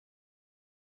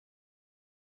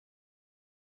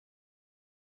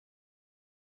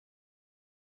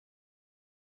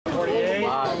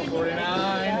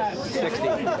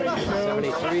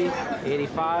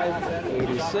85,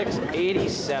 86,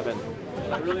 87.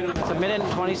 It's a minute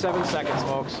and 27 seconds,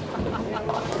 folks.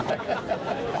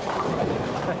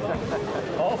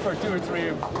 All for two or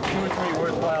three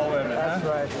worthwhile women. That's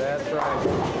right. That's right.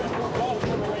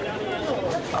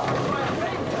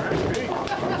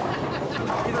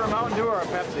 Either a Mountain Dew or a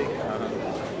Pepsi.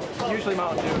 Usually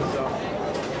Mountain Dew, so.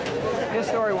 His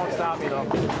story won't stop me, though.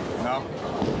 No.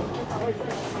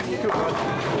 He's too good.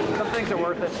 Some things are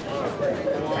worth it.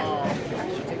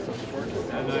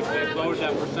 And they lowered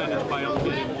that percentage by only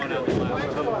getting one out of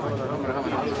the last.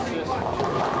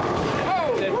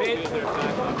 They paid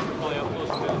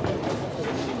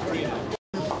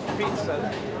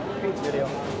Pete's video.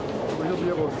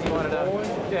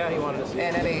 Yeah, he wanted to see.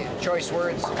 And any choice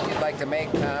words you'd like to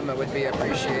make, Tom, it would be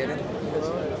appreciated.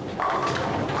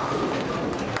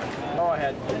 Oh, I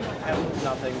had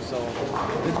nothing, so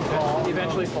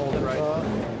eventually folded, right?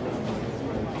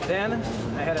 Then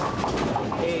I had an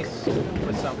ace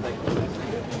with something. So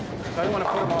I didn't want to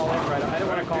put them all in, right? I didn't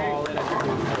want to call all in. All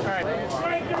right.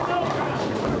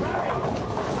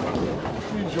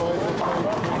 Enjoy the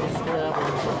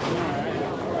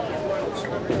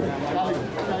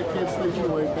can't sleep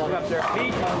away. Up there,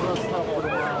 Pete.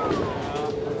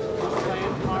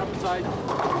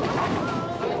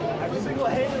 I'm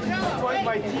single-handedly destroyed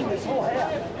my team this whole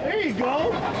half. There you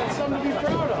go. That's something to be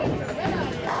proud of.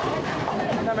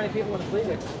 Not many people in the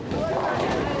league.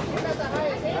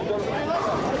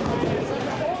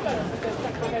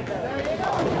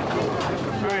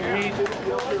 All right, Pete.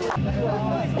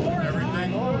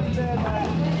 Everything.